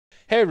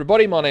Hey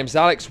everybody, my name's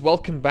Alex,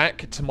 welcome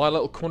back to my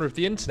little corner of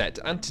the internet,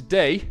 and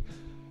today,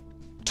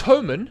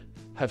 Thomann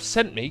have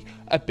sent me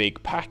a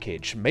big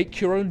package.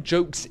 Make your own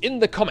jokes in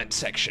the comment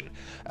section.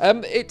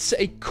 It's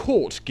a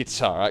Cort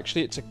guitar,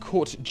 actually. It's a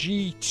Cort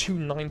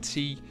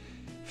G290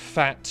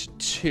 FAT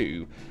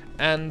II,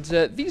 and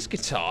these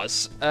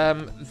guitars,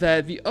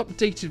 they're the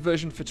updated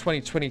version for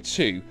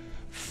 2022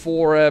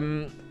 for a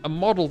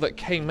model that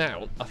came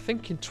out, I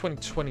think in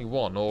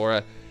 2021,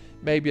 or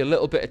maybe a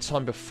little bit of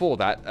time before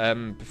that,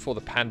 before the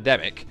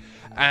pandemic,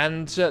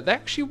 and they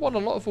actually won a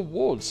lot of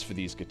awards for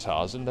these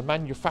guitars and the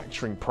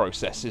manufacturing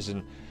processes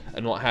and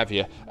what have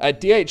you.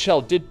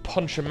 DHL did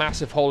punch a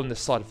massive hole in the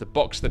side of the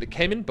box that it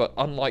came in, but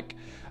unlike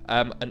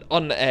an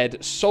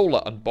unaired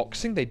Solar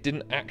unboxing, they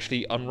didn't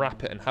actually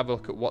unwrap it and have a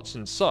look at what's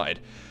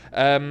inside.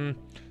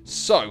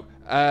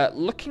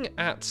 Looking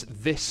at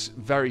this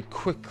very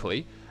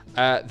quickly,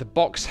 the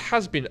box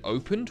has been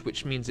opened,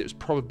 which means it was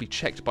probably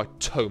checked by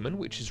Thomann,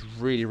 which is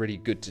really, really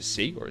good to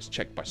see, or it's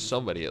checked by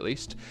somebody at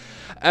least.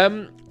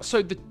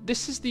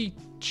 This is the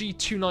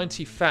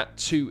G290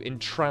 FAT II in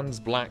trans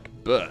black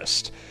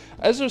burst.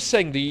 As I was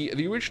saying, the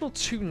original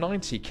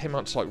 290 came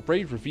out to like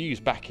rave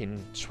reviews back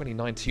in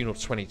 2019 or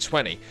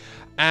 2020,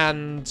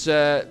 and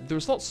there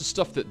was lots of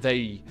stuff that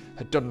they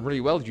had done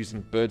really well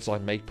using bird's eye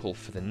maple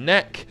for the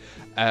neck.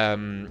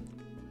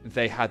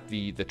 They had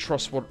the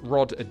truss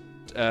rod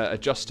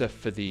adjuster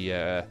for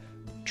the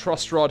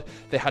truss rod.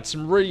 They had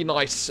some really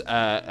nice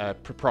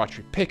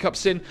proprietary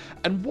pickups in,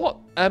 and what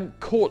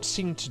Cort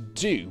seem to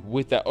do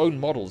with their own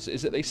models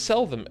is that they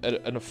sell them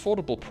at an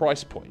affordable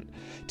price point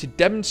to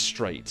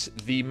demonstrate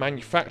the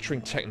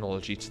manufacturing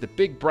technology to the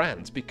big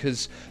brands,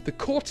 because the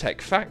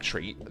Cortec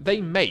factory, they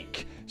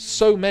make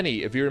so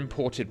many of your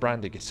imported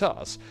branded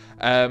guitars.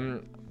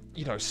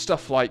 You know,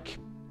 stuff like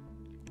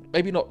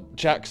maybe not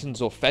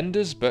Jacksons or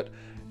Fenders, but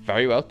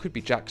very well could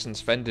be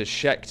Jacksons, Fenders,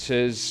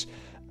 Schecters,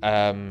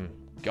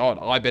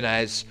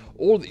 Ibanez,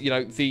 all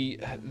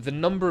the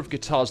number of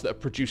guitars that are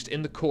produced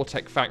in the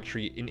Cortec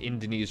factory in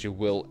Indonesia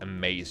will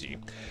amaze you.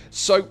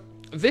 So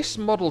this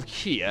model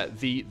here,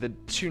 the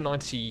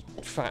 290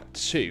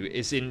 FAT II,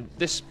 is in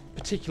this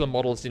particular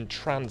model is in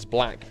trans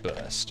black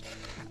burst,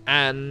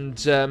 and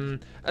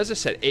as I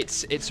said,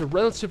 it's a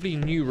relatively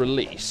new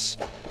release,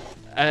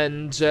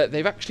 and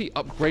they've actually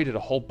upgraded a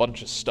whole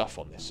bunch of stuff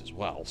on this as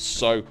well.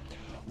 So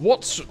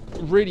what's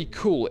really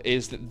cool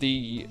is that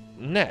the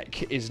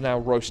neck is now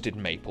roasted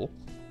maple,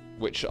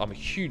 which I'm a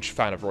huge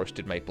fan of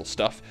roasted maple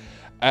stuff.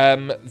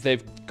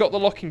 They've got the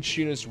locking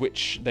tuners,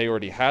 which they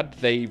already had.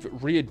 They've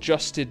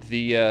readjusted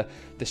the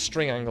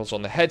string angles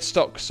on the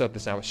headstock, so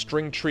there's now a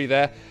string tree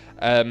there.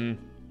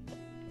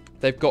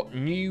 They've got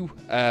new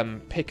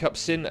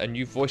pickups in, a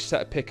new voice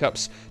set of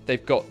pickups.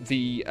 They've got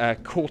the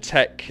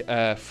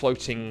Cortec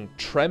floating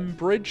trem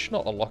bridge,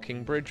 not a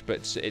locking bridge, but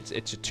it's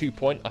a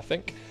 2-point, I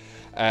think.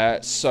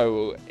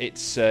 So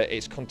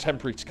it's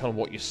contemporary to kind of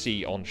what you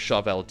see on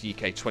Charvel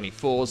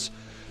DK24s,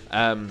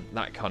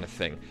 that kind of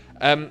thing.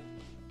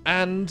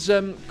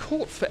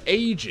 Cort for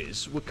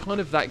ages were kind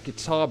of that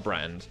guitar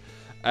brand.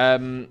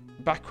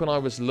 Back when I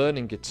was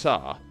learning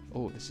guitar,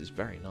 oh, this is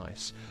very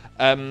nice.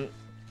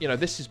 You know,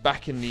 this is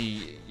back in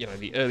the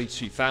early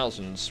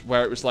 2000s,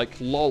 where it was like,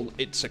 lol,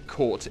 it's a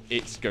Cort,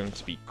 it's going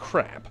to be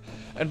crap.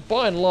 And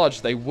by and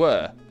large, they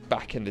were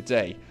back in the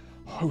day.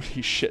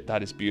 Holy shit,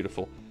 that is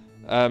beautiful.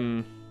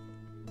 Oh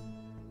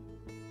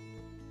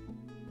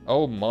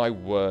my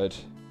word.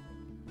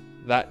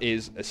 That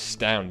is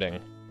astounding.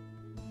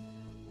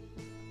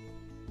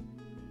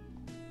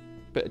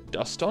 Bit of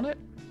dust on it.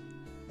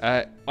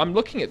 I'm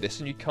looking at this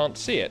and you can't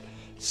see it.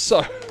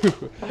 So,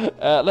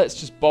 let's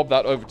just bob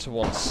that over to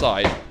one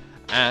side,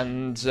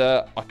 and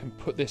I can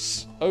put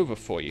this over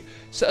for you.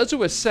 So as I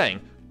was saying,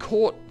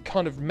 Cort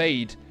kind of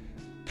made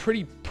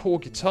pretty poor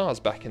guitars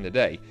back in the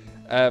day.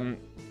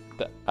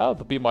 There'll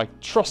be my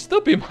truss.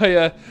 There'll be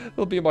my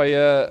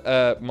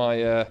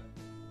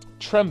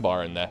trem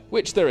bar in there,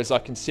 which there is. I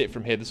can see it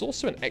from here. There's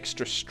also an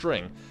extra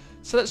string,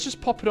 so let's just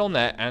pop it on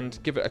there and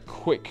give it a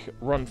quick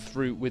run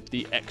through with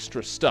the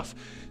extra stuff.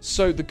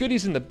 So the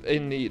goodies in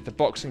the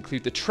box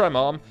include the trem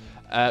arm.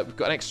 We've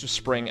got an extra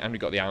spring, and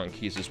we've got the Allen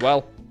keys as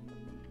well.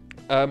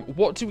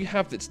 What do we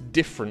have that's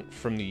different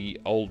from the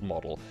old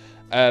model?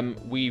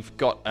 We've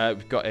got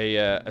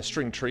a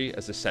string tree,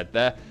 as I said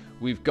there.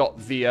 We've got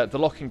the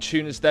locking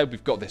tuners there.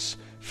 We've got this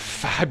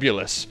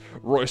fabulous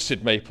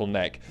roasted maple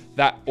neck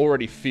that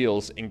already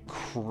feels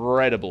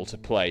incredible to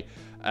play.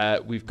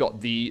 We've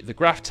got the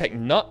Graphtec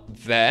nut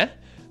there.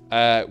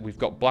 We've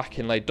got black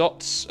inlay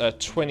dots,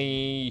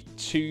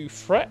 22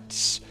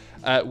 frets.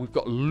 We've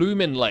got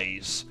loom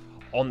inlays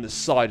on the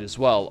side as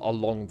well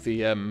along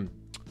the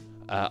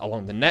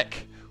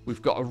neck.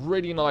 We've got a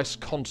really nice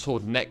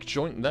contoured neck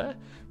joint there,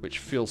 which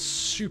feels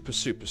super,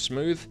 super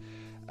smooth.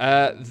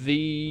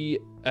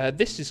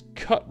 This is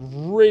cut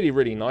really,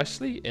 really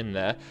nicely in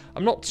there.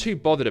 I'm not too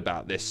bothered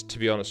about this, to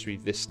be honest with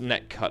you, this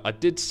neck cut. I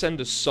did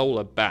send a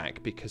Solar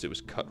back because it was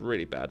cut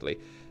really badly.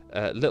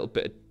 A little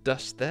bit of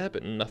dust there,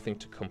 but nothing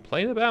to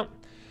complain about.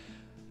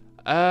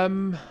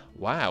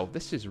 Wow,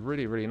 this is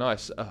really, really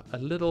nice. A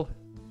little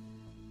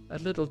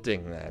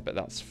ding there, but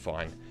that's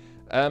fine.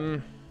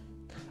 And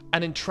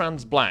in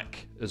trans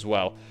black as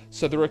well.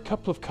 So there are a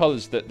couple of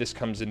colors that this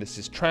comes in. This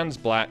is trans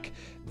black.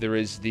 There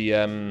is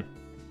the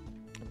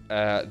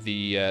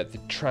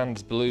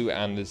trans blue,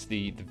 and there's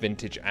the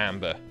vintage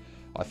amber,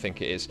 I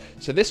think it is.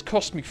 So this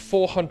cost me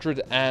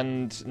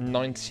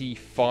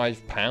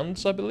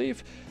 £495, I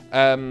believe.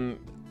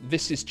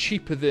 This is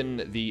cheaper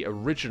than the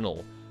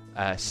original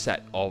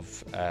set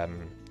of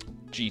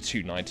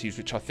G290s,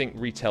 which I think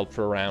retailed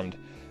for around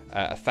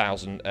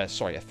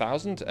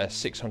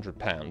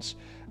 £600.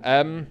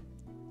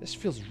 This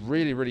feels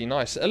really, really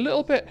nice. A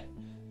little bit.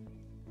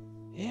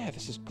 Yeah,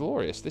 this is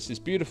glorious. This is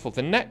beautiful.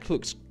 The neck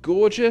looks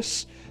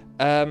gorgeous.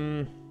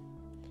 Yeah,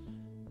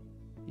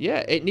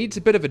 it needs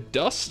a bit of a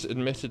dust,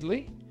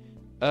 admittedly.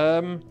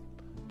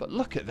 But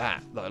look at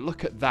that.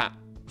 Look at that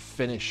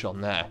finish on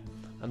there.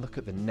 And look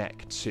at the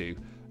neck too.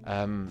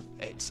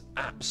 It's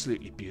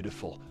absolutely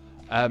beautiful.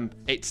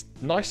 It's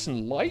nice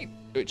and light,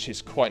 which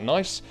is quite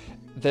nice.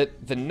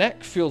 The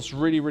neck feels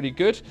really, really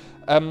good.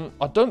 I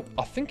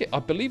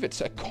believe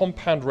it's a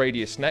compound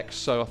radius neck,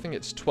 so I think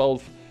it's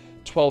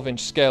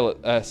 12-inch scale,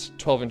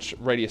 12-inch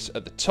radius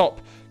at the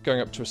top,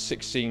 going up to a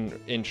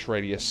 16-inch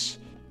radius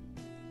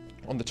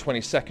on the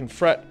 22nd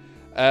fret.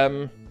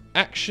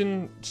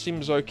 Action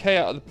seems okay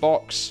out of the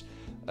box.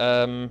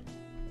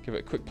 Give it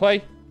a quick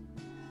play.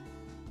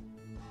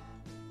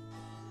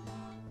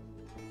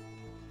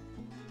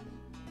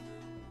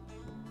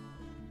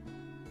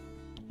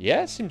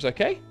 Yeah, seems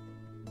okay.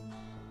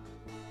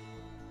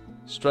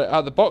 Straight out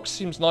of the box,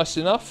 seems nice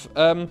enough.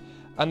 And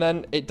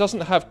then it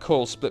doesn't have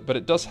coil split, but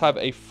it does have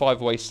a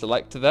 5-way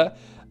selector there.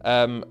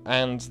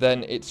 And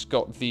then it's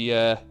got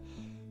the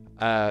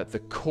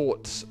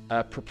Cort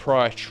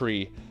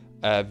proprietary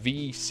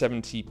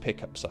V70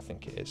 pickups, I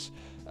think it is.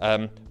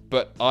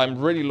 But I'm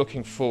really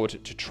looking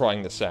forward to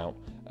trying this out.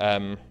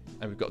 And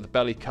we've got the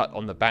belly cut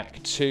on the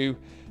back too.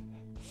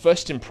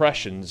 First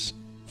impressions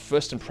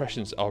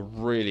are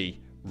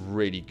really,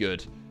 really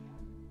good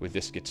with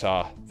this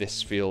guitar.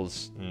 This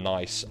feels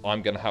nice.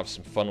 I'm gonna have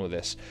some fun with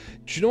this.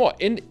 Do you know what?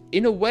 In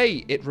a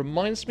way, it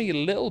reminds me a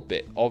little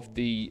bit of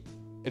the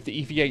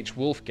EVH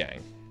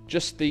Wolfgang.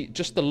 Just the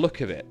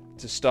look of it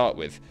to start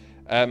with.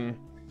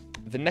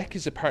 The neck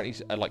is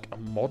apparently like a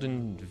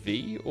modern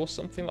V or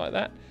something like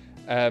that.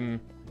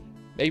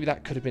 Maybe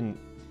that could have been.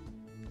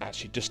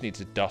 Actually, just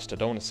needs a dust. I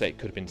don't want to say it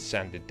could have been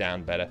sanded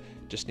down better.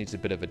 Just needs a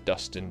bit of a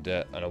dust and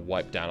a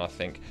wipe down, I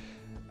think.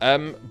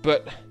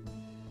 But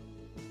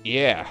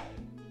yeah,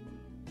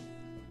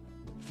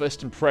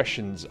 first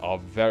impressions are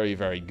very,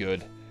 very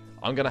good.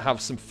 I'm going to have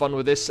some fun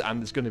with this,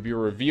 and there's going to be a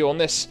review on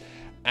this.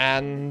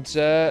 And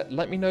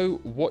let me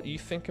know what you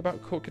think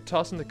about Cort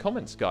guitars in the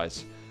comments,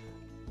 guys.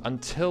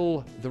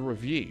 Until the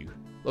review,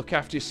 look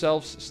after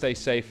yourselves, stay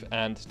safe,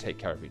 and take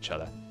care of each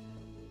other.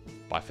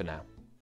 Bye for now.